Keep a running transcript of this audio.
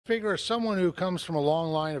Speaker, as someone who comes from a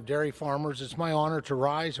long line of dairy farmers, it's my honor to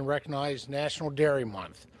rise and recognize National Dairy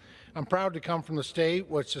Month. I'm proud to come from the state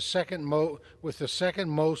with the second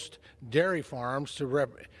most dairy farms to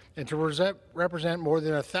represent more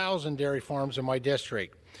than 1,000 dairy farms in my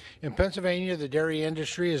district. In Pennsylvania, the dairy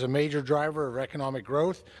industry is a major driver of economic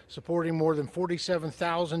growth, supporting more than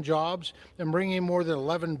 47,000 jobs and bringing in more than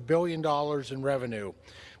 $11 billion in revenue.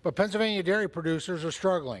 But Pennsylvania dairy producers are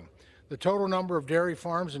struggling. The total number of dairy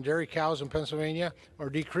farms and dairy cows in Pennsylvania are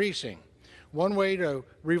decreasing. One way to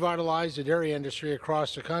revitalize the dairy industry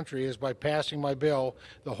across the country is by passing my bill,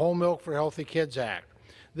 the Whole Milk for Healthy Kids Act.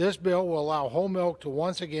 This bill will allow whole milk to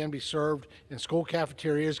once again be served in school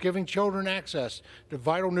cafeterias, giving children access to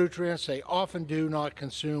vital nutrients they often do not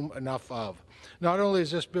consume enough of. Not only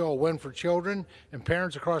is this bill a win for children and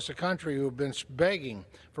parents across the country who have been begging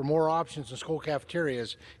for more options in school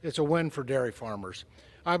cafeterias, it's a win for dairy farmers.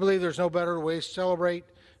 I believe there's no better way to celebrate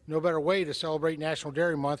National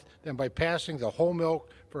Dairy Month than by passing the Whole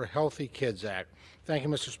Milk for Healthy Kids Act. Thank you,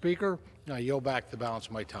 Mr. Speaker. I yield back the balance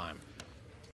of my time.